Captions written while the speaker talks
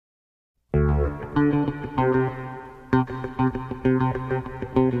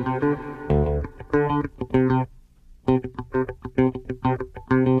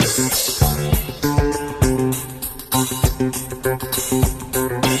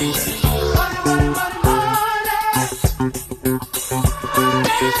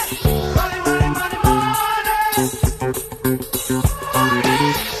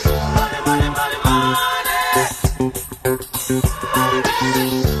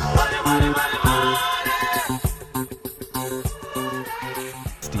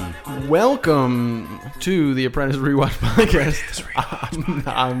to the Apprentice Rewatch Podcast.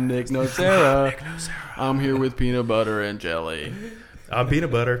 I'm Nick Nocera. I'm here with Peanut Butter and Jelly. I'm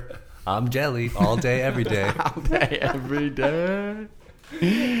Peanut Butter. I'm Jelly. All day, every day. All day, every day.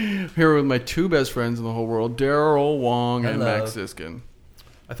 Here with my two best friends in the whole world, Daryl Wong and Max Siskin.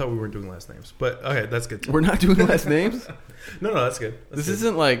 I thought we weren't doing last names, but okay, that's good. We're not doing last names? No, that's good. This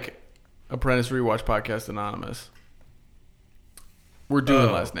isn't like Apprentice Rewatch Podcast Anonymous. We're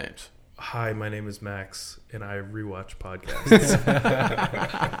doing last names. Hi, my name is Max, and I rewatch podcasts.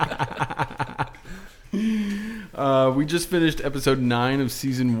 We just finished episode 9 of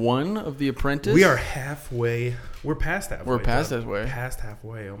season 1 of The Apprentice. We are halfway. We're past halfway. We're past halfway. Past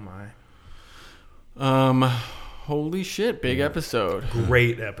halfway. Oh my. Holy shit! Big episode.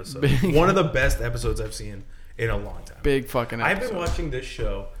 Great episode. One of the best episodes I've seen in a long time. Big fucking episode. I've been watching this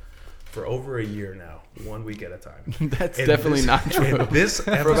show for over a year now. 1 week at a time. That's definitely not true. This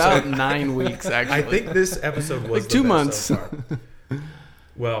episode, for about 9 weeks, actually. I think this episode was like 2 months. So far.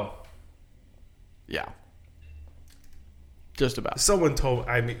 Well, yeah, just about. Someone told.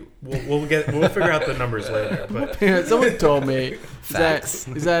 I mean, we'll figure out the numbers later. But someone told me. Is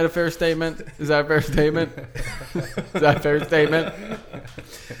that a fair statement? Is that a fair statement? Is that a fair statement?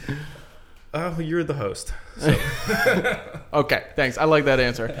 Oh, you're the host. So. Okay, thanks. I like that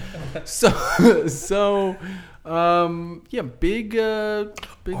answer. Big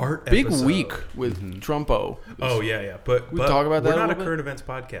episode. week with Trumpo. Oh yeah. But we talk about that. We're not a current events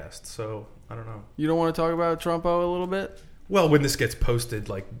podcast, so I don't know. You don't want to talk about Trumpo a little bit? Well, when this gets posted,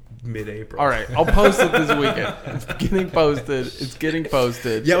 like mid-April. All right, I'll post it this weekend. It's getting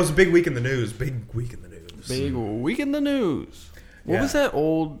posted. Yeah, it was a big week in the news. Big week in the news. Big week in the news. What was that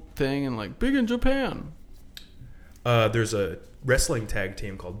old thing in like Big in Japan? There's a wrestling tag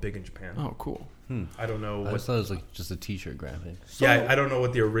team called Big in Japan. Oh, cool. I don't know. I thought it was like just a T-shirt graphic. I don't know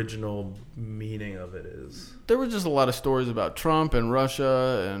what the original meaning of it is. There were just a lot of stories about Trump and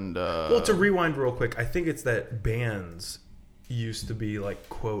Russia and. Well, to rewind real quick, I think it's that bands used to be like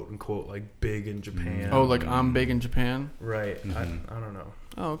quote unquote like big in Japan. Oh, like I'm big in Japan. Right. I don't know.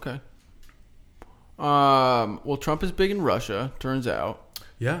 Oh, okay. Well, Trump is big in Russia. Turns out.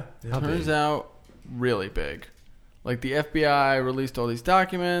 Yeah. Turns out really big. Like the FBI released all these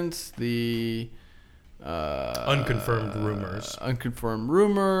documents. The unconfirmed rumors.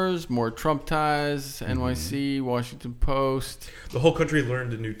 More Trump ties. NYC, Washington Post. The whole country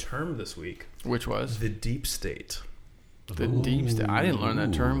learned a new term this week. Which was the deep state. The deep state. I didn't learn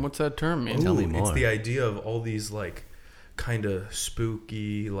that term. What's that term mean? Tell me more. It's the idea of all these like kind of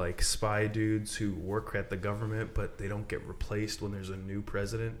spooky like spy dudes who work at the government, but they don't get replaced when there's a new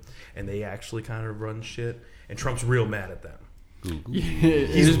president, and they actually kind of run shit. And Trump's real mad at them.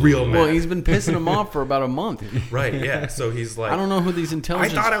 He's real mad. Well, he's been pissing them off for about a month. Right, yeah. So he's like, I don't know who these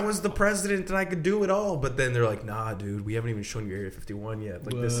intelligence... I thought I was the president and I could do it all. But then they're like, nah, dude, we haven't even shown you Area 51 yet.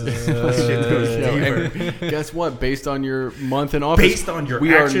 Like, this shit goes deeper. And guess what? Based on your month in office... Based on your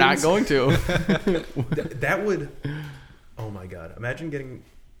we actions, are not going to. That would... Oh, my God. Imagine getting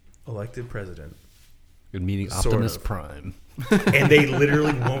elected president. Good meeting Optimus Prime. And they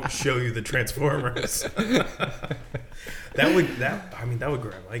literally won't show you the Transformers. That would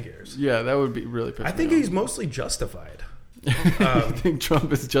grind my gears. Yeah, that would be really pissed. I think he's mostly justified. I think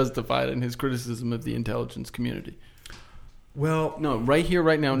Trump is justified in his criticism of the intelligence community. Well, no, right here,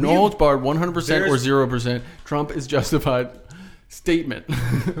 right now, no holds barred, 100% or 0%. Trump is justified. Statement.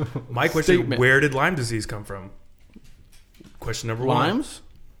 My question: where did Lyme disease come from? Question number one. Limes?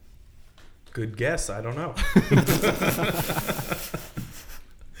 Good guess. I don't know.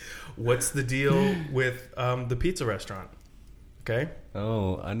 What's the deal with the pizza restaurant? Okay.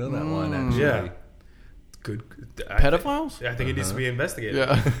 Oh, I know that one, actually. Yeah. Good. Pedophiles? I think it needs to be investigated.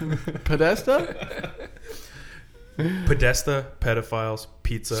 Yeah. Podesta? Podesta, pedophiles,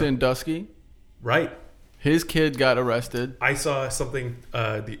 pizza. Sandusky? Right. His kid got arrested. I saw something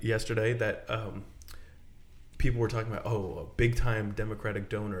yesterday that people were talking about, a big-time Democratic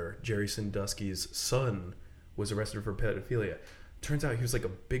donor, Jerry Sandusky's son, was arrested for pedophilia. Turns out he was like a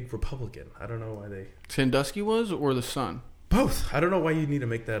big Republican. I don't know why they... Sandusky was, or the son? Both. I don't know why you need to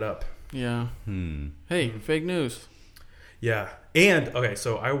make that up. Yeah. Hey, fake news. Yeah. And, okay,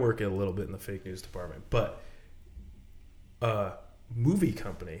 so I work a little bit in the fake news department, but a movie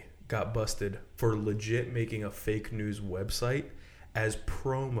company got busted for legit making a fake news website as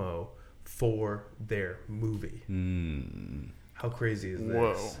promo for their movie. How crazy is this?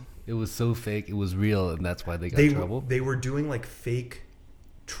 Whoa. It was so fake. It was real, and that's why they got in trouble. They were doing like fake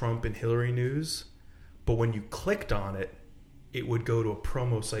Trump and Hillary news, but when you clicked on it, it would go to a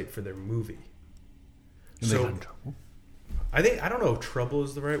promo site for their movie. And they got in trouble? I don't know if trouble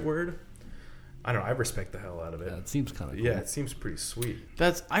is the right word. I don't know. I respect the hell out of it. Yeah, it seems kind of cool. Yeah, it seems pretty sweet.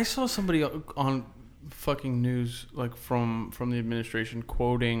 I saw somebody on fucking news, like from the administration,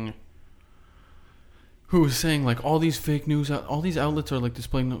 quoting, who was saying like all these fake news, all these outlets are like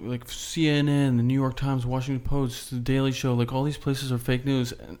displaying, like CNN, the New York Times, Washington Post, the Daily Show, like all these places are fake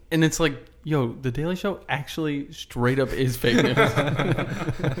news, and it's like, yo, the Daily Show actually straight up is fake news,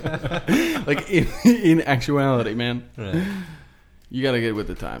 like in actuality, man. Right. You got to get with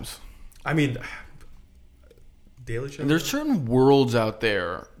the times. I mean, Daily Show. And there's certain worlds out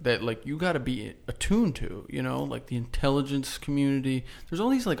there that like you got to be attuned to, you know, like the intelligence community. There's all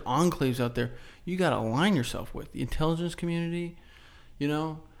these like enclaves out there you got to align yourself with. The intelligence community, you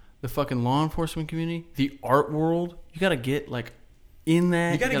know, the fucking law enforcement community, the art world. You got to get like in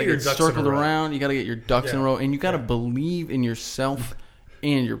that. You got to get your ducks circled in a row. around. You got to get your ducks in a row, and you got to believe in yourself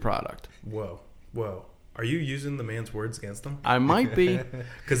and your product. Whoa. Are you using the man's words against him? I might be.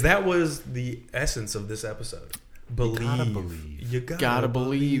 Because that was the essence of this episode. Believe. You gotta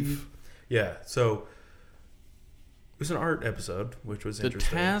believe. Yeah, so it was an art episode, which was interesting.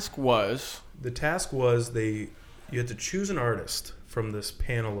 The task was you had to choose an artist from this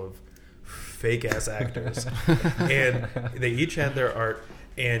panel of fake ass actors. And they each had their art,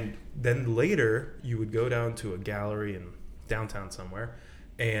 and then later you would go down to a gallery in downtown somewhere,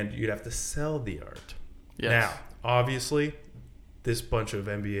 and you'd have to sell the art. Yes. Now, obviously, this bunch of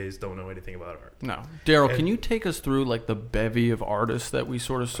MBAs don't know anything about art. No. Daryl, can you take us through like the bevy of artists that we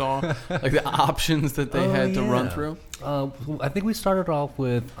sort of saw? Like the options that they had to run through? I think we started off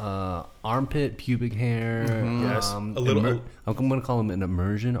with armpit, pubic hair. Mm-hmm. Yes. I'm going to call him an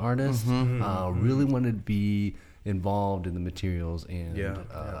immersion artist. Really wanted to be involved in the materials and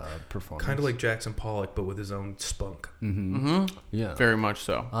performance. Kind of like Jackson Pollock, but with his own spunk. Yeah. Very much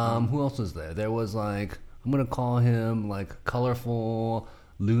so. Who else was there? There was like, I'm going to call him like colorful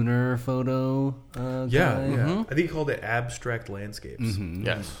lunar photo guy. I think he called it abstract landscapes.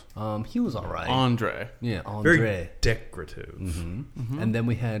 Yes. He was all right. Andre. Yeah, Andre. Very decorative. And then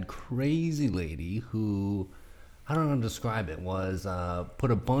we had Crazy Lady, who, I don't know how to describe it, was put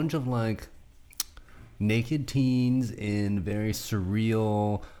a bunch of like naked teens in very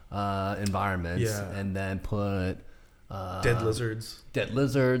surreal environments, and then put dead lizards,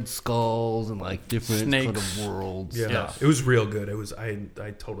 skulls, and like different snakes, sort of worlds. Yeah, it was real good. It was I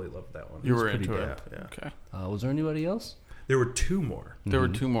totally loved that one. You were into it. Yeah. Okay. Was there anybody else? There were two more. There were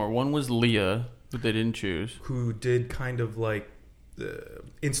two more. One was Leah, who they didn't choose, who did kind of like the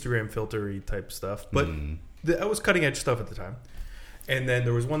Instagram filtery type stuff, but that was cutting edge stuff at the time. And then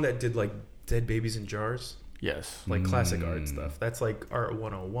there was one that did like dead babies in jars. Yes. Like classic art stuff. That's like Art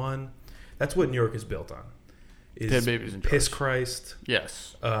 101. That's what New York is built on. Dead babies in jars. Piss Christ.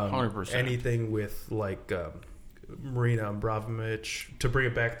 Yes. 100%. Anything with like Marina Abramovich, to bring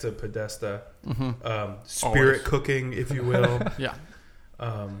it back to Podesta. Spirit cooking, if you will. Yeah.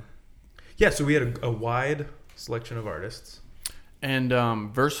 So we had a wide selection of artists. And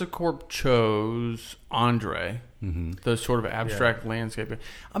VersaCorp chose Andre, the sort of abstract landscape.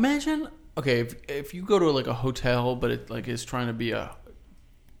 Imagine, okay, if you go to like a hotel, but it like is trying to be a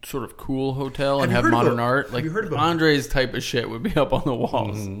sort of cool hotel and have modern art, like Andre's type of shit would be up on the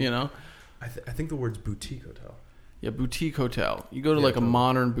walls, you know? I think the word's boutique hotel. Yeah, boutique hotel. You go to like a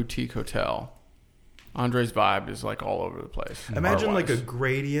modern boutique hotel. Andre's vibe is like all over the place. Imagine like a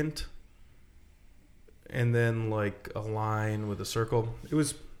gradient and then like a line with a circle. It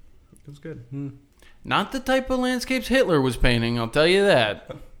was good. Not the type of landscapes Hitler was painting, I'll tell you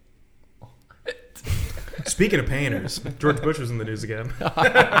that. Speaking of painters, George Bush was in the news again.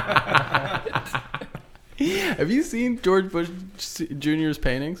 Have you seen George Bush Jr.'s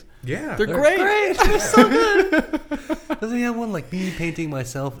paintings? Yeah. They're great. They're so good. Doesn't he have one like me painting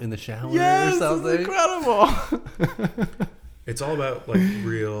myself in the shower or something? It's incredible. It's all about like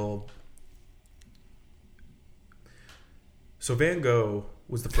real. So Van Gogh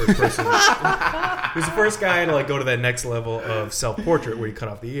was the first person. He was the first guy to like go to that next level of self-portrait where you cut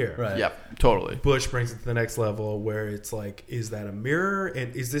off the ear. Right. Yep, totally. Bush brings it to the next level where it's like, is that a mirror?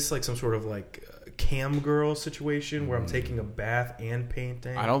 And is this like some sort of like cam girl situation where I'm taking a bath and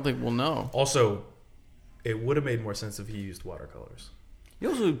painting? I don't think we'll know. Also, it would have made more sense if he used watercolors. He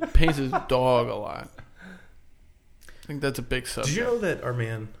also paints his dog a lot. I think that's a big subject. Did you know that our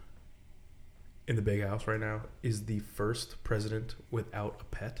man in the big house right now is the first president without a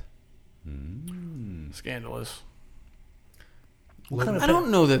pet. Scandalous. What I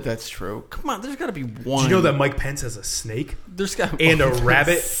don't know that that's true. Come on, there's got to be one. Do you know that Mike Pence has a snake There's got and a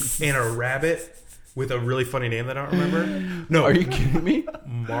rabbit with a really funny name that I don't remember? No, Are you kidding me?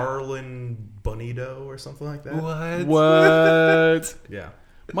 Marlon Bonito or something like that. What? Yeah.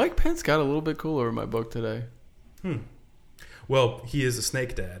 Mike Pence got a little bit cooler in my book today. Well, he is a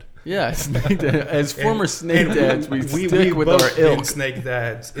snake dad. Yeah, snake dad. As former snake and dads, we stick we've with both our been ilk. snake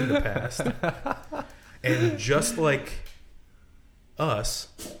dads in the past. And just like us,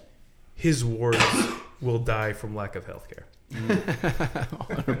 his wards will die from lack of health care.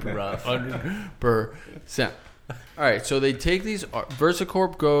 100%. All right, so they take these.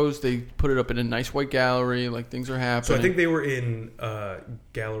 VersaCorp goes. They put it up in a nice white gallery. Like things are happening. So I think they were in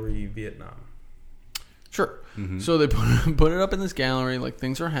Gallery Vietnam. Sure. So they put it up in this gallery. Like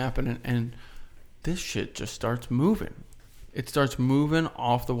things are happening, and this shit just starts moving. It starts moving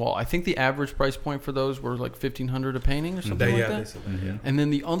off the wall. I think the average price point for those were like $1,500 a painting or something like that. They said that, yeah. And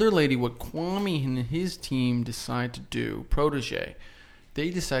then the other lady, what Kwame and his team decide to do, Protege, they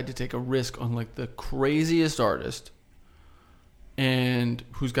decide to take a risk on like the craziest artist, and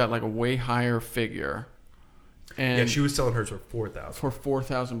who's got like a way higher figure. And Yeah, she was selling hers for $4,000. for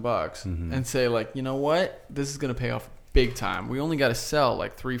 $4,000 and say like, you know what, this is gonna pay off big time. We only got to sell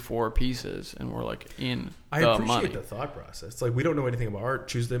like 3-4 pieces, and we're like in I the appreciate money. the thought process. It's like we don't know anything about art.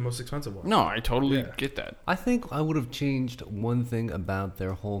 Choose the most expensive one. No, I totally Yeah. get that. I think I would have changed one thing about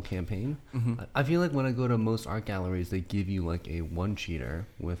their whole campaign. I feel like when I go to most art galleries, they give you like a one-sheeter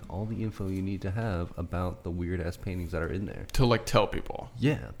with all the info you need to have about the weird-ass paintings that are in there. To like tell people,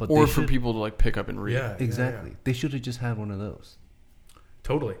 Yeah, but or they for should- people to like pick up and read. Yeah, exactly. yeah. They should have just had one of those,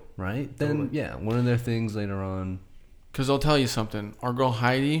 Totally. right? Then Totally. yeah, one of their things later on. Because I'll tell you something. Our girl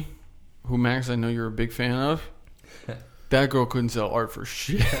Heidi, who Max, I know you're a big fan of, that girl couldn't sell art for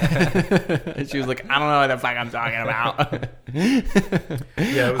shit. She was like, I don't know what the fuck I'm talking about. Yeah,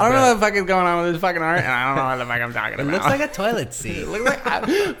 it was I don't know bad. what the fuck is going on with this fucking art, and I don't know what the fuck I'm talking about. a toilet seat. It looks like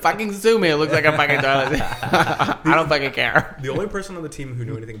fucking sue me. It looks like a fucking toilet. I don't fucking care. The only person on the team who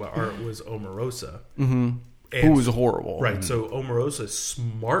knew anything about art was Omarosa. Who was horrible. Right. So Omarosa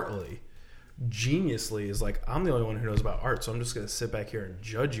smartly, geniusly is like, I'm the only one who knows about art, so I'm just going to sit back here and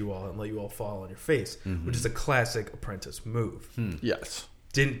judge you all and let you all fall on your face, which is a classic Apprentice move. Yes.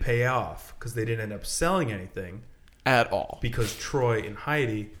 Didn't pay off because they didn't end up selling anything At all. because Troy and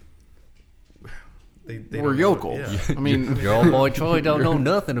Heidi, they We're don't know- yokel. yeah. I mean, Your old boy Troy don't know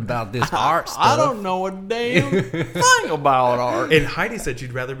nothing about this art stuff. I don't know a damn thing about art. And Heidi said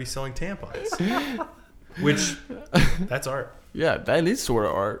she'd rather be selling tampons, which that's art. Yeah, that is sort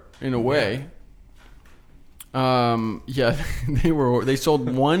of art in a way. Yeah, they sold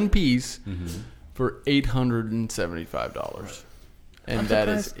one piece for $875, and that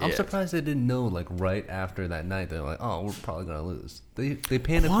is I'm it. surprised they didn't know like right after that night. They're like, oh, we're probably gonna lose. They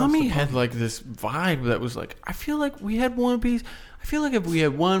panned across Kwame the had pond. like this vibe that was like, I feel like we had one piece. I feel like if we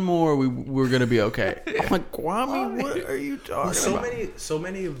had one more, we're gonna be okay. I'm like, Kwame, what are you talking about? So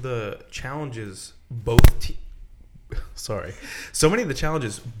many of the challenges so many of the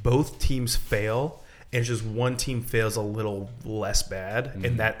challenges both teams fail, and it's just one team fails a little less bad,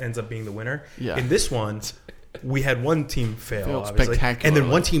 and that ends up being the winner. Yeah. In this one, we had one team fail, Failed obviously, and then spectacularly.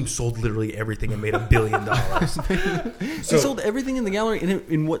 one team sold literally everything and made $1 billion. They sold everything in the gallery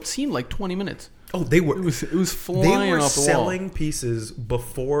in what seemed like 20 minutes. Oh, they were. It was They flying were off the selling wall. pieces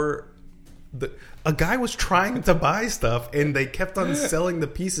before a guy was trying to buy stuff, and they kept on selling the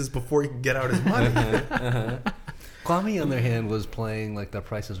pieces before he could get out his money. Kwame, on the other hand, was playing like The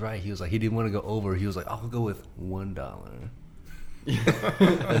Price is Right. He was like, he didn't want to go over. He was like, I'll go with $1.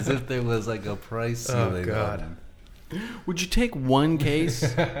 As if there was like a price ceiling. God. on it. Would you take one case?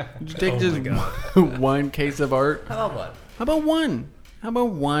 Would you take Oh just my God. one case of art? How about what? How about one? How about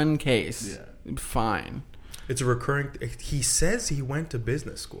one case? Yeah. Fine. It's a recurring. He says he went to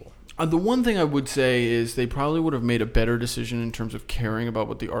business school. The one thing I would say is they probably would have made a better decision in terms of caring about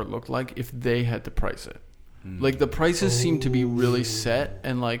what the art looked like if they had to price it. Like the prices seem to be really set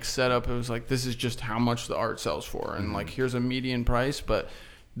and like set up. It was like, this is just how much the art sells for, and like here's a median price, but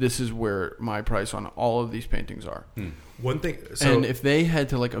this is where my price on all of these paintings are. One thing. So, And if they had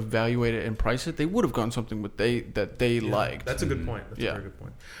to like evaluate it and price it, they would have gone something that they liked. That's a good point. That's Yeah. a very good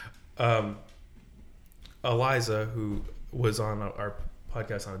point. Eliza, who was on our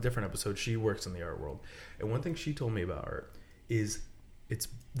podcast on a different episode, she works in the art world, and one thing she told me about art is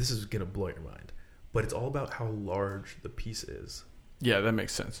this is gonna blow your mind, but it's all about how large the piece is. Yeah, that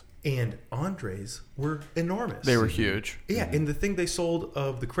makes sense. And Andre's were enormous. They were huge. Yeah, and the thing they sold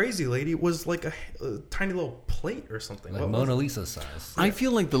of the crazy lady was like a tiny little plate or something. Like Mona Lisa size. I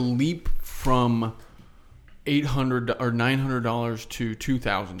feel like the leap from $800 or $900 to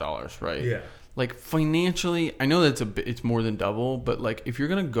 $2,000, right? Yeah. Like financially, I know that's it's more than double, but like if you're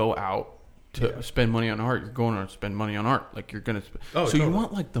gonna go out to spend money on art, you're going to spend money on art. Like you're gonna. You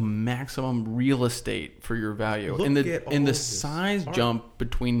want like the maximum real estate for your value, and the size jump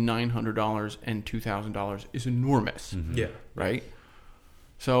between $900 and $2,000 is enormous. Mm-hmm. Yeah. Right.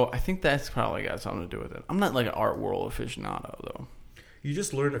 So I think that's probably got something to do with it. I'm not like an art world aficionado though. You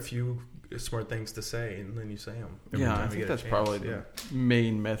just learn a few smart things to say, and then you say them. I think that's probably the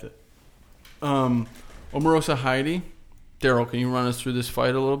main method. Omarosa Heidi, Daryl, can you run us through this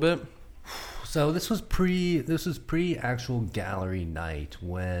fight a little bit? So this was pre actual gallery night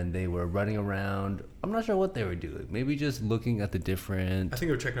when they were running around. I'm not sure what they were doing. Maybe just looking at the different. I think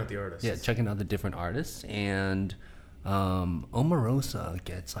they were checking out the artists. Yeah, checking out the different artists, and Omarosa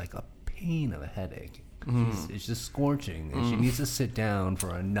gets like a pain of a headache. It's just scorching, and she needs to sit down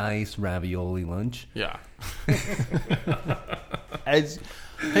for a nice ravioli lunch. Yeah.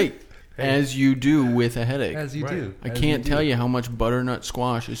 As you do with a headache. As you do. I can't tell you how much butternut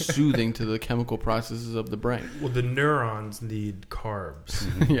squash is soothing to the chemical processes of the brain. Well, the neurons need carbs.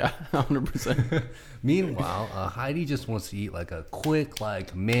 Yeah, 100%. Meanwhile, Heidi just wants to eat like a quick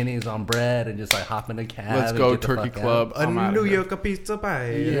like mayonnaise on bread and just like hop in a cab. Let's go Turkey Club. A New York pizza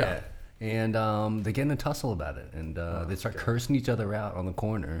pie. Yeah. And they get in a tussle about it, and they start cursing each other out on the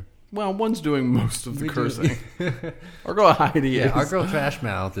corner. Well, one's doing most of the cursing. Our girl Heidi is. Our girl Trash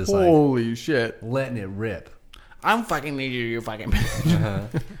Mouth is holy shit. Letting it rip. I'm fucking need you fucking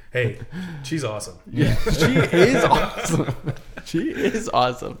bitch. Hey, she's awesome. Yeah, she is awesome. She is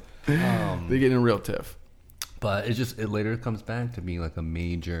awesome. They get in a real tiff. But it later comes back to being like a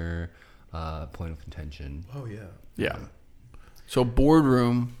major point of contention. Oh, yeah. Yeah. So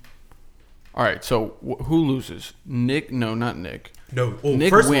boardroom. All right, so who loses? Nick? No, not Nick. No. Oh,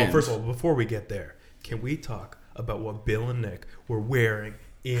 Nick first wins. of all, before we get there, can we talk about what Bill and Nick were wearing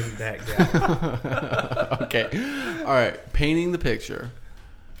in that gala? Okay. All right, painting the picture.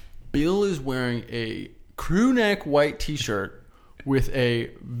 Bill is wearing a crew neck white T-shirt with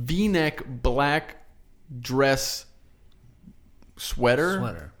a V-neck black dress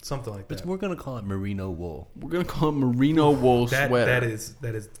sweater. Something like that. We're going to call it merino wool. We're going to call it merino wool sweater. That is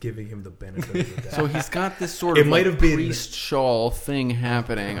giving him the benefit of the doubt. So he's got this sort of priest shawl thing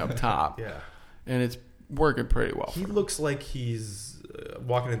happening up top. Yeah. And it's working pretty well. He looks like he's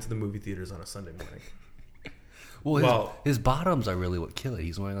walking into the movie theaters on a Sunday morning. Well, his bottoms are really what kill it.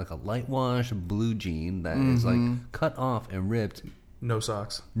 He's wearing like a light wash blue jean that is like cut off and ripped. No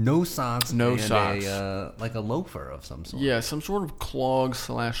socks. No socks. No and socks. Like a loafer of some sort. Yeah, some sort of clog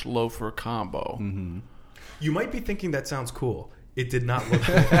 / loafer combo. Mm-hmm. You might be thinking that sounds cool. It did not look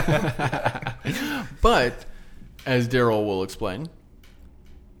cool. But, as Daryl will explain,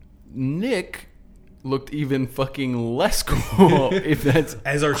 Nick looked even fucking less cool, if that's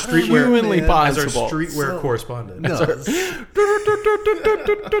as our streetwear humanly possible. As our streetwear correspondent. No.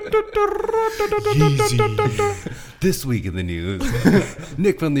 This week in the news,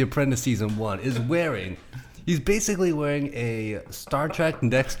 Nick from The Apprentice Season 1 is wearing... He's basically wearing a Star Trek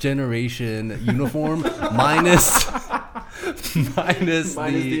Next Generation uniform minus the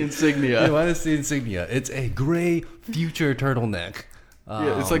insignia. Yeah, minus the insignia. It's a gray future turtleneck.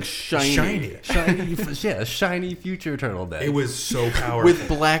 Yeah, it's like shiny. Yeah, shiny future turtleneck. It was so powerful. With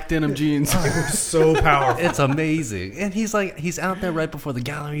black denim jeans. It was so powerful. It's amazing. And he's out there right before the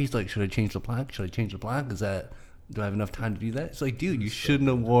gallery. He's like, should I change the plaque? Do I have enough time to do that? It's like, dude, you shouldn't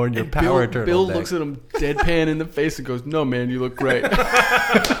have worn your power turtleneck. Bill looks at him deadpan in the face and goes, "No, man, you look great." No,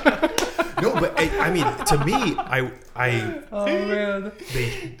 but I mean, to me, oh man,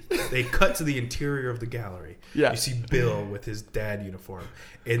 they cut to the interior of the gallery. Yeah, you see Bill with his dad uniform,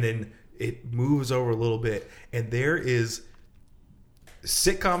 and then it moves over a little bit, and there is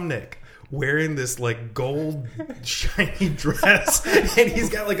sitcom Nick wearing this like gold shiny dress, and he's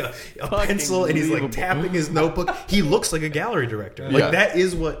got like a pencil, and he's like tapping his notebook. He looks like a gallery director. Like that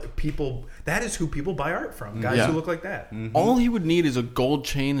is who people buy art from. Guys who look like that. Mm-hmm. All he would need is a gold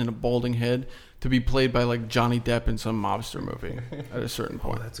chain and a balding head to be played by like Johnny Depp in some mobster movie at a certain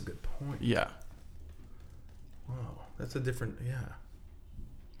point. Oh, that's a good point. Yeah. Wow, that's a different. Yeah.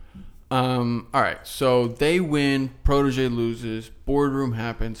 All right, so they win. Protege loses. Boardroom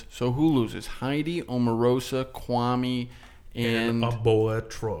happens. So who loses? Heidi, Omarosa, Kwame, and our boy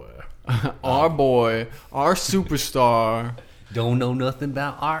Troy. Our boy, our superstar. Don't know nothing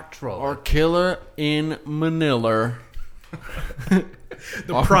about art, Troy. Our killer in Manila.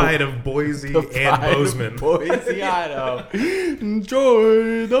 The pride of Boise and Bozeman. Boise, Idaho.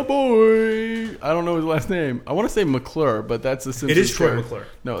 Enjoy the boy. I don't know his last name. I want to say McClure, but that's a Simpsons. It is Troy character. McClure.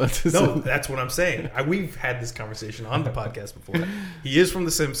 No, that's a No, that's what I'm saying. We've had this conversation on the podcast before. He is from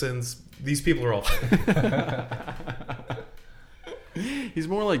The Simpsons. These people are all funny. He's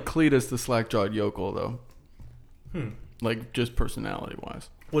more like Cletus the slack-jawed yokel, though. Like, just personality-wise.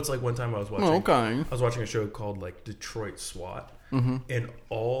 What's like one time I was watching... Oh, okay. I was watching a show called, like, Detroit SWAT. Mm-hmm. And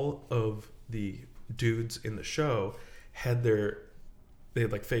all of the dudes in the show had they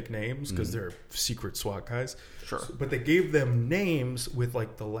had, like, fake names because they're secret SWAT guys. Sure. But they gave them names with,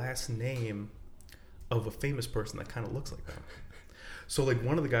 like, the last name of a famous person that kind of looks like them. So, like,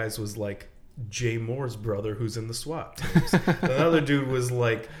 one of the guys was, like, Jay Moore's brother who's in the SWAT teams. Another dude was,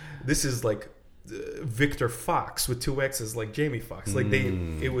 like, this is, like, Victor Fox with 2 X's, like Jamie Foxx. Like,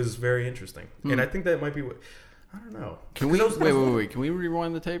 it was very interesting. And I think that might be what... I don't know. Can we... Wait. Can we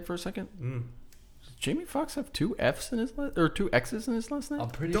rewind the tape for a second? Does Jamie Foxx have 2 F's in his or 2 X's in his last name? I'm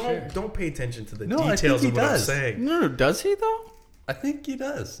pretty sure. Don't pay attention to the No, I details think of he what does. I'm saying. No, does he, though? I think he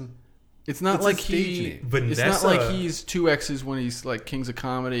does. It's not It's like a stage he... name. Vanessa, It's not like he's 2 X's when he's, like, Kings of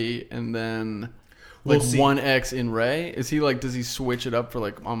Comedy and then... We'll Like see. 1 X in Ray? Is he like, does he switch it up for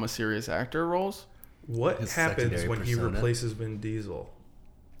like I'm a serious actor roles? What His happens secondary when he persona. replaces Vin Diesel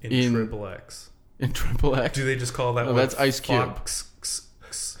in In- Triple X? In Triple X? Do they just call that No, one that's Ice Cube. Fox?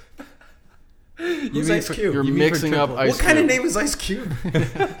 You Who's mean Ice for- Cube? You're You mean for mixing up Triple- Ice What kind of Cube. name is Ice Cube?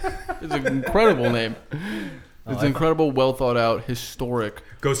 It's an incredible name. It's an incredible, well thought out, historic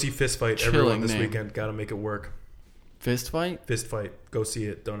Go see Fist Fight, Chilling everyone, this name. weekend. Got to make it work. fist fight. Fist Fight. Go see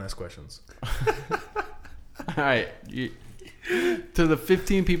it. Don't ask questions. All right. To the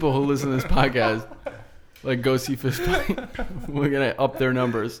 15 people who listen to this podcast, like, go see Fist Fight. We're going to up their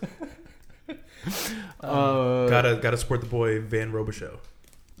numbers. Gotta support the boy Van Robichaux.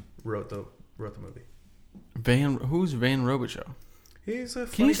 Wrote the movie. Who's Van Robichaux? He's a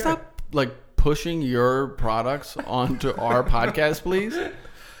funny Can you guy. stop, like, pushing your products onto our podcast, please?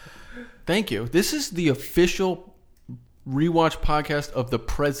 Thank you. This is the official rewatch podcast of the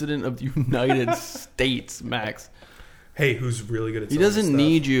President of the United States, Max. Hey, who's really good at He selling doesn't stuff.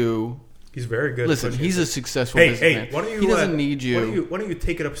 need you. He's very good. Listen, at pushing he's it. a successful Hey, businessman. why don't you? He doesn't need you. Why don't you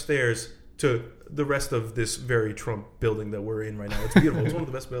take it upstairs to the rest of this very Trump building that we're in right now? It's beautiful. It's one of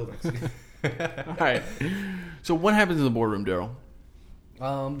the best buildings. All right. So what happens in the boardroom, Daryl?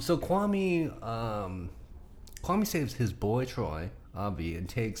 So Kwame saves his boy Troy, Avi, and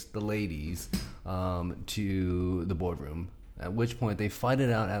takes the ladies to the boardroom. At which point they fight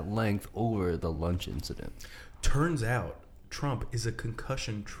it out at length over the lunch incident. Turns out Trump is a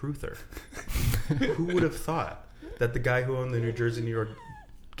concussion truther. Who would have thought that the guy who owned the New Jersey, New York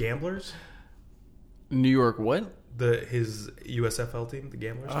Gamblers, New York what? his USFL team, the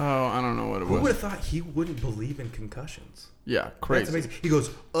Gamblers, Oh, I don't know what it who would was. have thought he wouldn't believe in concussions? Yeah, That's crazy. amazing. He goes,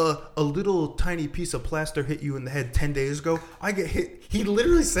 a little tiny piece of plaster hit you in the head 10 days ago. I get hit. He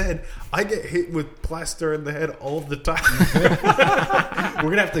literally said, I get hit with plaster in the head all the time. We're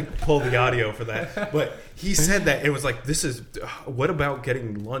going to have to pull the audio for that. But he said that. It was like, what about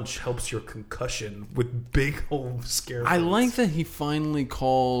getting lunch helps your concussion with big old scare I words? like that he finally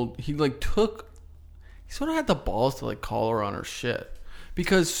called. He sort of had the balls to like call her on her shit.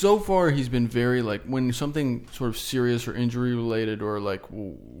 Because so far he's been very like when something sort of serious or injury related or like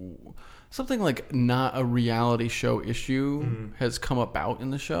something like not a reality show issue has come about in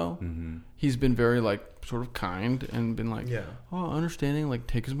the show. He's been very like sort of kind and been like, understanding, like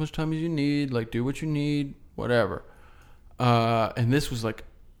take as much time as you need, like do what you need, whatever. And this was like,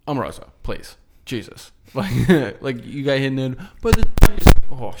 Omarosa, please, Jesus, like you got hit in, but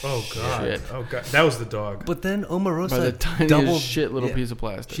Oh god! shit. Oh god! That was the dog. But then By the Omarosa tiniest shit little piece of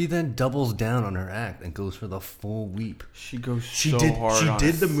plastic. She then doubles down on her act and goes for the full weep. She goes She so did. hard. She on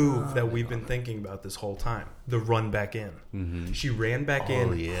did it. the move that we've been thinking about this whole time. The run back in. She ran back in,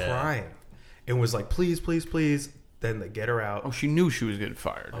 crying, and was like, "Please, please, please." Then they get her out. Oh, she knew she was getting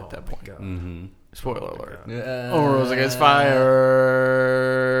fired at that point. God. Spoiler alert. Yeah. Omarosa gets fired.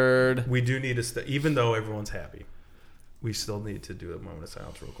 We do need to, even though everyone's happy, we still need to do a moment of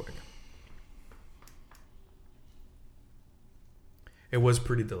silence real quick. It was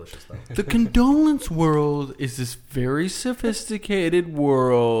pretty delicious, though. The condolence world is this very sophisticated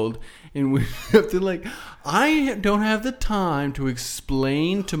world in which you have to like, I don't have the time to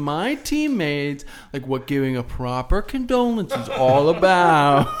explain to my teammates like what giving a proper condolence is all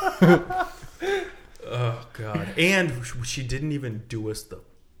about. Oh god! And she didn't even do us the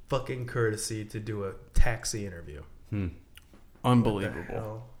fucking courtesy to do a taxi interview. Unbelievable. What the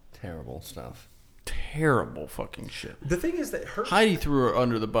hell? Terrible stuff. terrible fucking shit. The thing is that Heidi threw her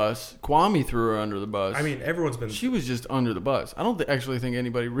under the bus. Kwame threw her under the bus. I mean, everyone's been. She was just under the bus. I don't actually think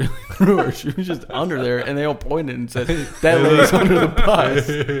anybody really threw her. She was just under there, and they all pointed and said, "That lady's under the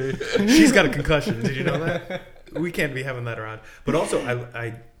bus." She's got a concussion. Did you know that? We can't be having that around. But also,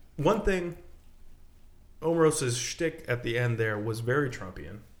 I one thing, Omarosa's shtick at the end there was very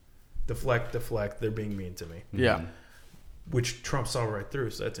Trumpian. Deflect. They're being mean to me. Yeah. Which Trump saw right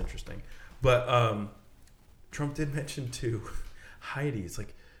through, so that's interesting. But Trump did mention to Heidi, it's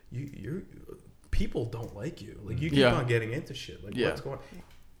like you're people don't like you. Like you keep on getting into shit. Like what's going on?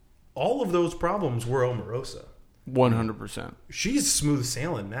 All of those problems were Omarosa. 100%. She's smooth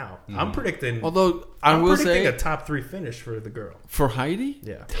sailing now. I'm predicting. Although I'm predicting a top 3 finish for the girl. For Heidi,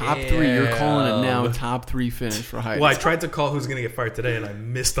 yeah, top 3. You're calling it now. Top 3 finish for Heidi. Well, I tried to call who's going to get fired today, and I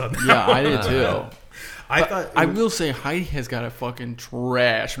missed on that. Yeah, I did too. I will say Heidi has got a fucking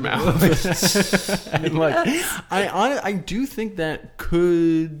trash mouth. And I do think that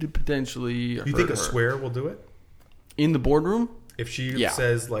could potentially. You think a swear will do it in the boardroom if she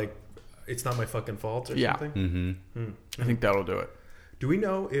says like, "It's not my fucking fault" or something? Mm-hmm. I think that'll do it. Do we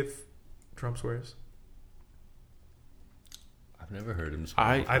know if Trump swears? I've never heard him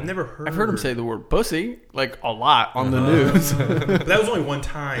swear. I've never heard. I've heard him say the word "pussy" like a lot on the news. But that was only one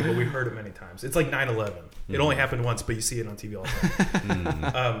time, but we heard it many times. It's like 9/11. It only happened once, but you see it on TV all the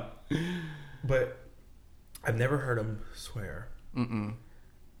time. But I've never heard him swear.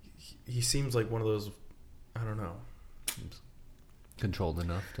 He seems like one of those. I don't know. Controlled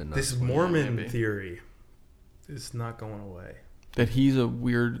enough to not. This Mormon theory is not going away. That he's a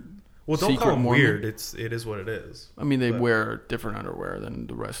weird. Well, don't secret call him Mormon. weird. It is what it is. I mean, they wear different underwear than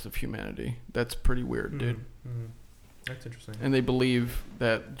the rest of humanity. That's pretty weird, dude. That's interesting. And they believe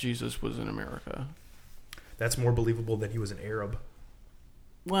that Jesus was in America. That's more believable than he was an Arab.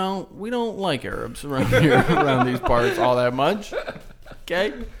 Well, we don't like Arabs around here, around these parts, all that much.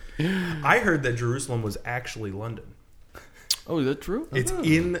 Okay. I heard that Jerusalem was actually London. Oh, is that true? It's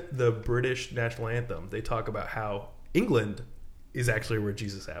in the British national anthem. They talk about how England is actually where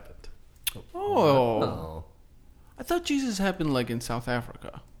Jesus happened. Oh. I thought Jesus happened like in South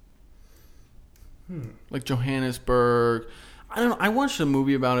Africa. Like Johannesburg. I don't know. I watched a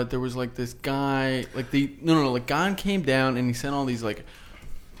movie about it. There was like this guy, like God came down and he sent all these like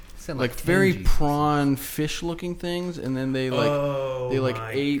very prawn fish looking things, and then they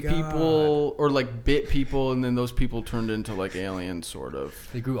ate people or like bit people, and then those people turned into like aliens, sort of.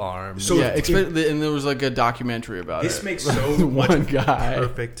 They grew arms. So and there was like a documentary about this it. This makes so much guy.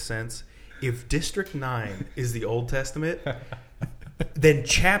 Perfect sense. If District 9 is the Old Testament, then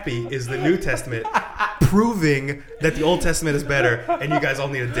Chappie is the New Testament, proving that the Old Testament is better, and you guys all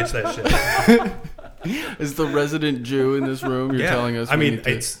need to ditch that shit. Is the resident Jew in this room? You're telling us. I mean,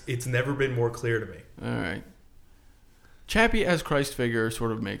 it's never been more clear to me. All right. Chappie as Christ figure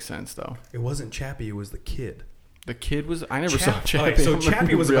sort of makes sense, though. It wasn't Chappie; it was the kid. The kid was. I never saw Chappie. Okay, so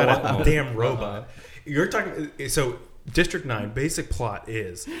Chappie was about a damn robot. You're talking. So District 9 basic plot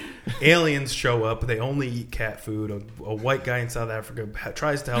is aliens show up. They only eat cat food. A white guy in South Africa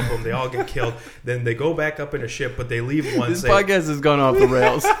tries to help them. They all get killed. Then they go back up in a ship, but they leave one. This podcast has gone off the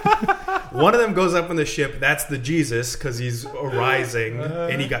rails. One of them goes up in the ship. That's the Jesus, because he's rising,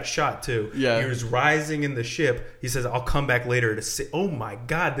 and he got shot too. Yeah, he was rising in the ship. He says, "I'll come back later to see." Oh my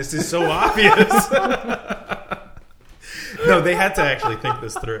God, this is so obvious. No, they had to actually think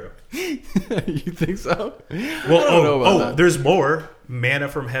this through. You think so? Well, there's more. Manna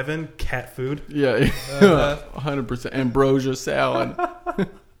from heaven, cat food. Yeah, 100%. Ambrosia salad.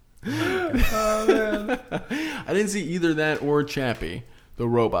 Oh, man. I didn't see either that or Chappie, the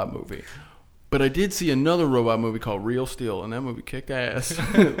robot movie. But I did see another robot movie called Real Steel, and that movie kicked ass.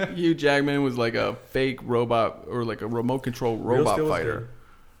 Hugh Jackman was like a fake robot, or like a remote control robot fighter.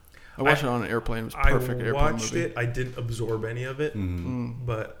 I watched it on an airplane. It was perfect. I watched it. I didn't absorb any of it,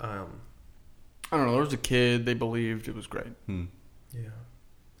 but I don't know. There was a kid. They believed it was great. Yeah,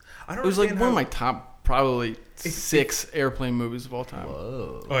 I don't. It was like one of my top, probably 6 airplane movies of all time.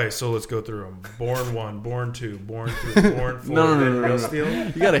 Whoa! All right, so let's go through them. Born 1, Born 2, Born 3, Born 4. No. Real Steel.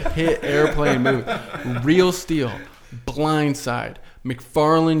 You got to hit airplane movie. Real Steel, Blindside,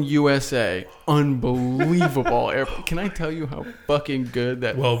 McFarlane USA, unbelievable airplane. Can I tell you how fucking good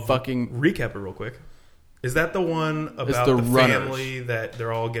that fucking... Recap it real quick. Is that the one about the family that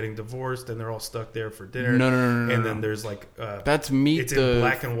they're all getting divorced and they're all stuck there for dinner? No. And then there's like... that's It's in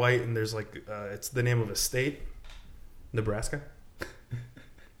black and white, and there's like... it's the name of a state. Nebraska?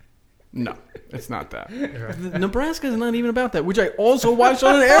 No, it's not that. Right. Nebraska is not even about that, which I also watched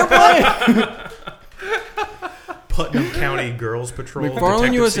on an airplane. Putnam County Girls Patrol. McFarland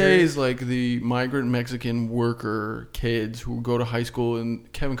detective USA series. is like the migrant Mexican worker kids who go to high school,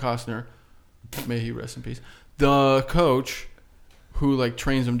 and Kevin Costner, may he rest in peace, the coach who like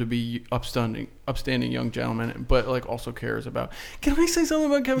trains them to be upstanding young gentlemen, but like also cares about. Can I say something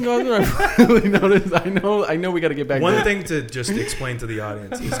about Kevin Costner? I really noticed. I know. We got to get back. One to thing to just explain to the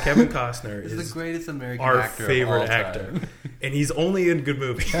audience is Kevin Costner He's is the greatest American our actor favorite of all actor, time. and he's only in good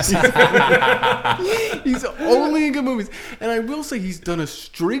movies. He's only in good movies. And I will say he's done a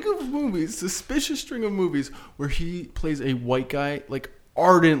string of movies, suspicious string of movies, where he plays a white guy, like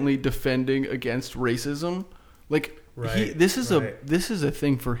ardently defending against racism. Like, Right, this is a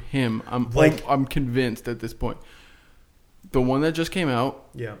thing for him. I'm convinced at this point. The one that just came out,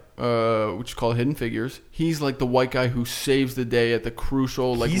 Yeah, which is called Hidden Figures, he's like the white guy who saves the day at the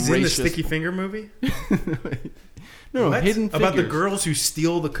crucial, like, he's racist... in the Sticky Finger movie. No, What? Hidden Figures. About the girls who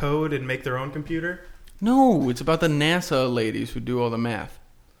steal the code and make their own computer. No, it's about the NASA ladies who do all the math.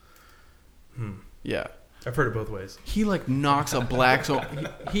 Yeah. I've heard it both ways. He like knocks a black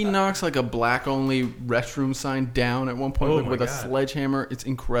he knocks like a black only restroom sign down at one point Oh like, my with a God. sledgehammer. It's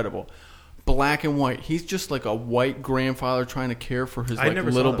incredible. Black and white. He's just like a white grandfather trying to care for his I like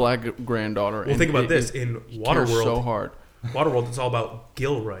never saw little that. black granddaughter. Well, think about this. In he cares Waterworld, so hard. Waterworld, it's all about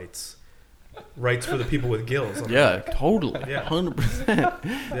gill rights. Rights for the people with gills. Yeah, totally. Yeah.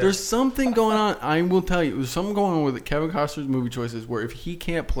 100%. There's something going on. I will tell you, there's something going on with Kevin Costner's movie choices where if he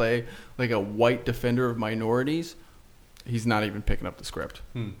can't play like a white defender of minorities, he's not even picking up the script.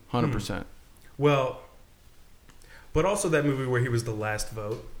 100%. Well, but also that movie where he was the last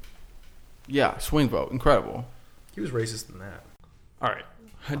vote. Yeah, swing vote. Incredible. He was racist in that. All right.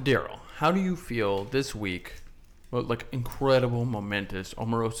 Daryl, how do you feel this week? Well, like incredible, momentous,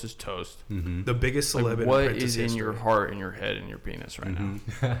 Omarosa's toast. The biggest celeb Like, in what Apprentice is in history. your heart and your head and your penis right now?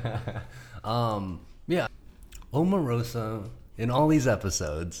 Yeah. Omarosa, in all these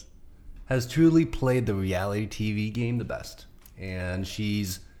episodes, has truly played the reality TV game the best. And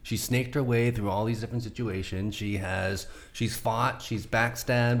she's snaked her way through all these different situations. She's fought, she's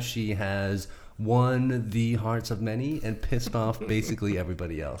backstabbed, she has won the hearts of many and pissed off basically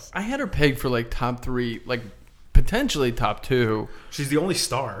everybody else. I had her pegged for like top 3, like potentially top 2. She's the only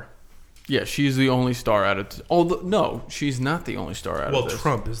star. Yeah, she's the only star out of... no, she's not the only star out Well, of this.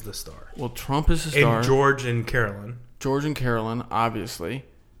 Trump is the star. Well, Trump is the star. And George and Carolyn. George and Carolyn, obviously.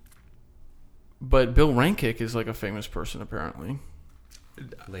 But Bill Rankick is like a famous person, apparently.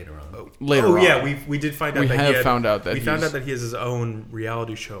 Later on. Later oh on. yeah, we did find out. We that have he had, found out that we found he's- out that he has his own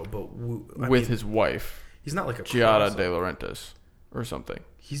reality show, but With his wife, he's not like a Giada crossover. De Laurentiis, or something.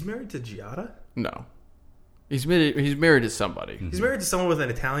 He's married to Giada. No. He's married to somebody. He's married to someone with an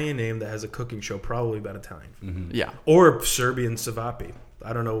Italian name that has a cooking show, probably about Italian food, Yeah. or Serbian Savapi.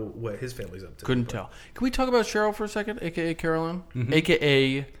 I don't know what his family's up to. Couldn't but- tell. Can we talk about Cheryl for a second, a.k.a. Carolyn?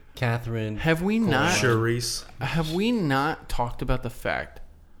 A.k.a. Catherine. Have we not talked about the fact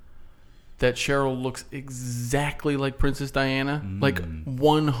that Cheryl looks exactly like Princess Diana? Like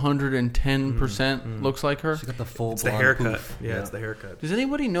 110% looks like her? She got the full It's the blonde haircut. poof. Yeah, it's the haircut. Does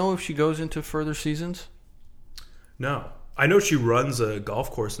anybody know if she goes into further seasons? No, I know she runs a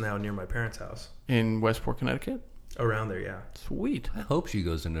golf course now near my parents' house. In Westport, Connecticut? Around there, yeah. Sweet. I hope she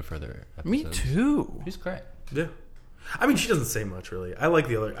goes into further episodes. Me too. She's great. Yeah. I mean, she doesn't say much, really. I like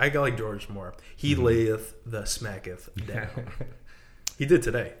George more. He layeth the smacketh down. He did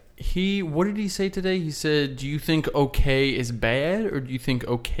today. What did he say today? He said, do you think okay is bad or do you think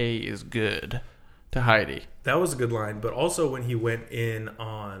okay is good? To Heidi. That was a good line. But also when he went in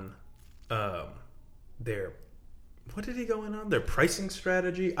on their... What did he go in on? Their pricing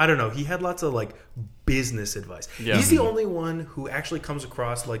strategy? I don't know. He had lots of like business advice. Yeah. He's the only one who actually comes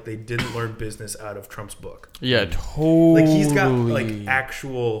across like they didn't learn business out of Trump's book. Yeah, totally. Like he's got like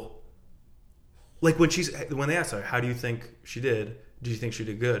actual... Like when they asked her, how do you think she did? Do you think she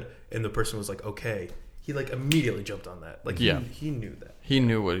did good? And the person was like, okay. He like immediately jumped on that. Like he knew that. He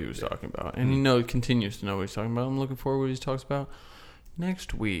knew what he was talking about. And he continues to know what he's talking about. I'm looking forward to what he talks about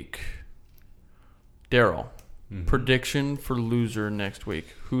next week. Daryl, prediction for loser next week.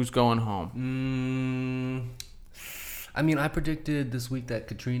 Who's going home? I mean, I predicted this week that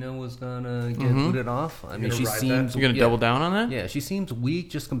Katrina was gonna get booted off. I mean, she ride seems... that? You going to double down on that? Yeah, she seems weak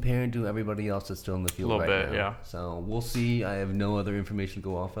just compared to everybody else that's still in the field A little right bit, now. yeah. So we'll see. I have no other information to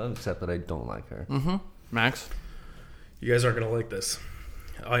go off of except that I don't like her. Max? You guys aren't going to like this.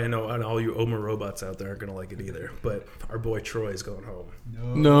 I know, and all you Oma robots out there aren't going to like it either. But our boy Troy is going home.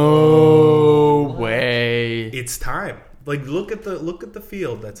 No way. It's time. Like look at the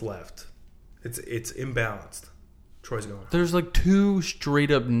field that's left. It's imbalanced. Troy's going home. There's like 2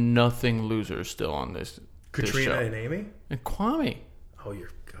 straight up nothing losers still on this Katrina and Amy? And Kwame. Oh, you're...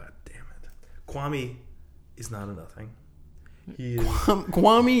 God damn it. Kwame is not a nothing. He is...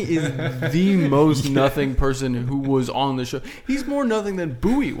 Kwame is the most nothing person who was on the show. He's more nothing than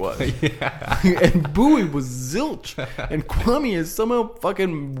Bowie was. And Bowie was zilch. And Kwame has somehow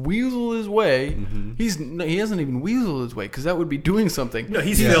fucking weaseled his way. Mm-hmm. He hasn't even weaseled his way, because that would be doing something. No,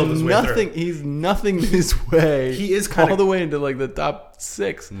 he's failed his way through. He's nothing his way. He is kind all the way into like the top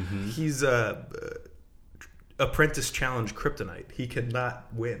 6. Mm-hmm. He's Apprentice Challenge Kryptonite. He cannot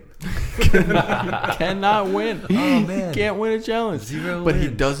win. cannot win. Oh, man. He can't win a challenge. But he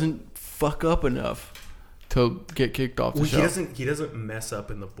doesn't fuck up enough to get kicked off the show. He doesn't mess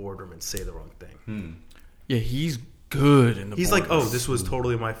up in the boardroom and say the wrong thing. Yeah, he's good in the He's boardroom. like, oh, this was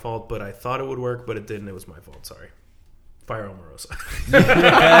totally my fault, but I thought it would work, but it didn't. It was my fault. Sorry. Fire Omarosa.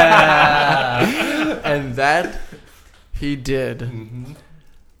 And that he did. Mm-hmm.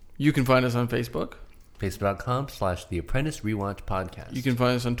 You can find us on Facebook. Facebook.com/The Apprentice Rewatch Podcast. You can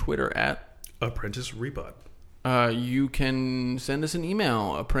find us on Twitter at Apprentice Rebut. You can send us an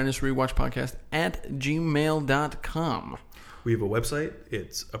email, apprenticerewatchpodcast@gmail.com. We have a website.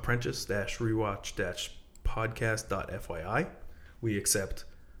 It's apprentice-rewatch-podcast.fyi. We accept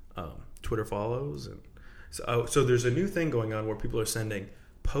Twitter follows. And so there's a new thing going on where people are sending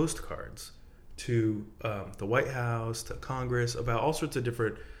postcards to the White House, to Congress, about all sorts of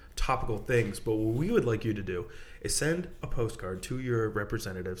different topical things. But what we would like you to do is send a postcard to your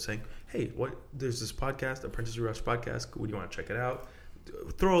representative saying, hey, there's this podcast, Apprentice Rewatch Podcast. Would you want to check it out?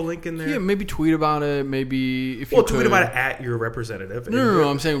 Throw a link in there. Yeah, maybe tweet about it. Maybe if you tweet about it at your representative. No.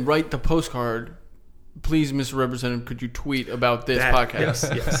 I'm saying write the postcard. Please, Mr. Representative, could you tweet about this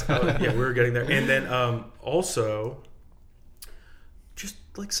podcast? Yes. Yeah, we're getting there. And then also, just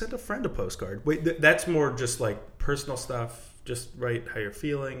like send a friend a postcard. Wait, that's more just like personal stuff. Just write how you're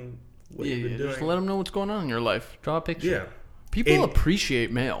feeling, what you've been doing. Just let them know what's going on in your life. Draw a picture. Yeah. People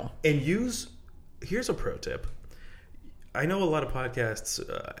appreciate mail. And here's a pro tip. I know a lot of podcasts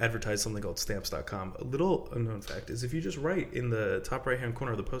advertise something called stamps.com. A little unknown fact is if you just write in the top right-hand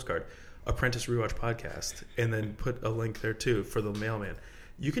corner of the postcard, Apprentice Rewatch Podcast, and then put a link there too for the mailman,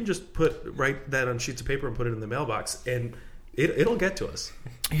 you can just write that on sheets of paper and put it in the mailbox, and it'll get to us.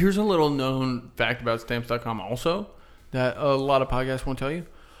 Here's a little known fact about stamps.com also that a lot of podcasts won't tell you.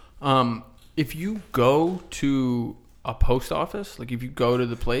 If you go to a post office, like if you go to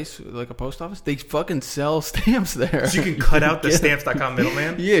the place, like a post office, they fucking sell stamps there. So you can cut out the stamps.com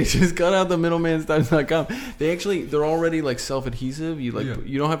middleman? Yeah, just cut out the middleman stamps.com. They're already like self-adhesive. You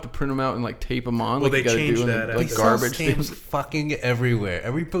don't have to print them out and like tape them on. Well, like they changed that. Like They garbage sell stamps fucking everywhere.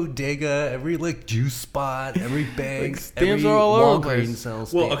 Every bodega, every like juice spot, every bank, Like, stamps every are all over the Walgreens place. sells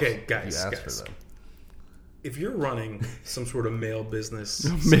stamps. Well, okay, guys. You ask for them. If you're running some sort of mail business,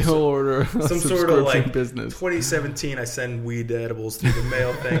 mail order, some sort of like business. 2017, I send weed edibles through the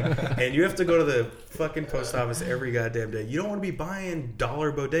mail thing, and you have to go to the fucking post office every goddamn day. You don't want to be buying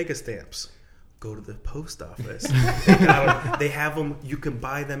dollar bodega stamps. Go to the post office. They have them. You can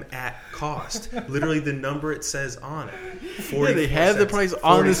buy them at cost. Literally, the number it says on it. Yeah, they have the price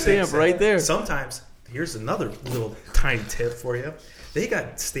on the stamp right there. Sometimes, here's another little tiny tip for you. They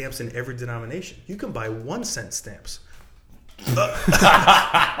got stamps in every denomination. You can buy 1 cent stamps.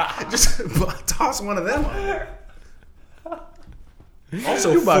 Just toss one of them on there.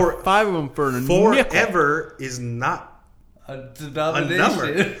 Also, you buy 5 of them for a nickel. forever is not A a denomination. number.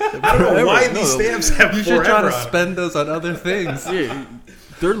 I don't know why these stamps have You forever should try to on it. spend those on other things. Yeah,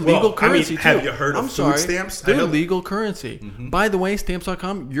 they're legal currency too. Have you heard of food stamps? They're legal currency. Mm-hmm. By the way,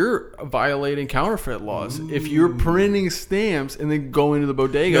 stamps.com, you're violating counterfeit laws. Ooh. If you're printing stamps and then go into the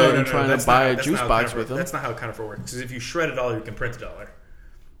bodega and trying to buy a juice box with them. That's not how counterfeit works. Because if you shred $1, you can print $1.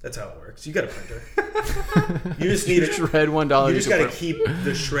 That's how it works. You got a printer. You just need to shred $1. You just got to keep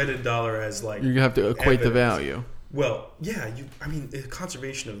the shredded dollar as like. You have to equate evidence. the value. Well, yeah.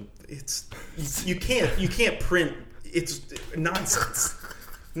 Conservation of you can't print. It's nonsense.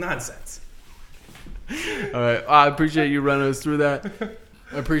 Nonsense. All right. I appreciate you running us through that.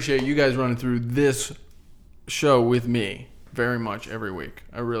 I appreciate you guys running through this show with me very much every week.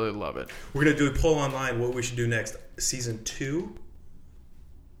 I really love it. We're going to do a poll online what we should do next. Season 2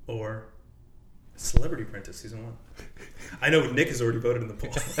 or Celebrity Apprentice Season 1. I know Nick has already voted in the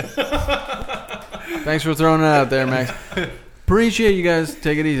poll. Thanks for throwing it out there, Max. Appreciate you guys.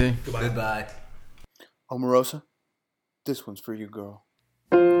 Take it easy. Goodbye. Omarosa, this one's for you, girl.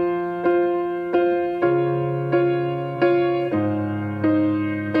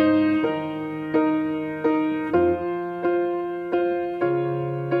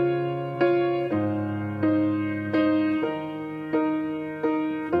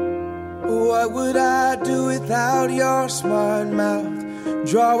 What would I do out your smart mouth,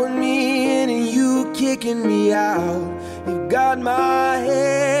 drawing me in and you kicking me out. You got my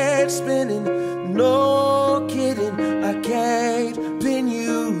head spinning, no kidding, I can't pin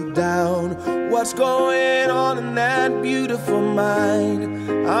you down. What's going on in that beautiful mind?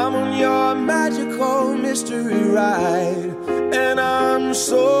 I'm on your magical mystery ride, and I'm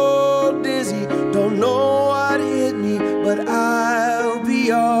so dizzy, don't know what hit me, but I'll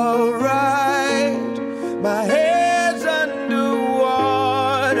be alright. My head's underwater,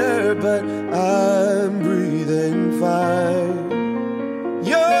 but I'm breathing fine.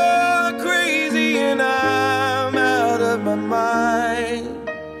 You're crazy and I'm out of my mind,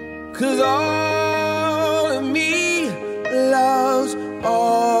 'cause all of me loves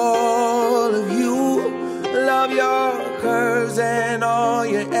all of you. Love your curves and all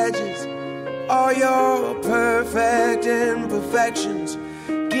your edges, all your perfect imperfections.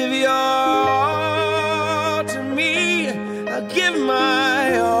 Give your all to me, I'll give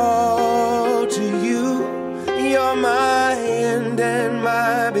my all to you. You're my end and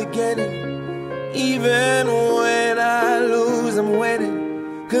my beginning. Even when I lose, I'm winning,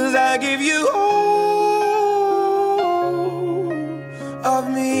 'cause I give you all of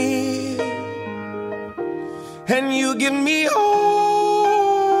me, and you give me all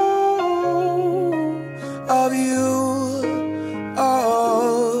of you.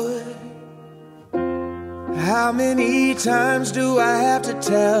 Oh, how many times do I have to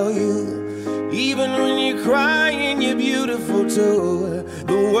tell you? Even when you're crying, you're beautiful too.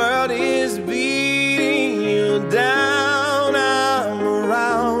 The world is beating you down. I'm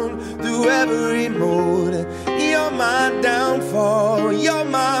around through every mood. You're my downfall, you're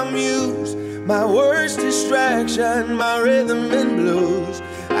my muse, my worst distraction, my rhythm and blues.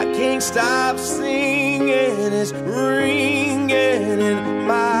 I can't stop singing, it's ringing in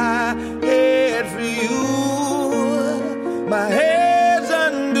my head for you. My head's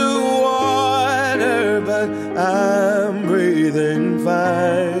underwater, but I'm breathing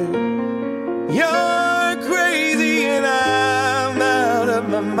fine.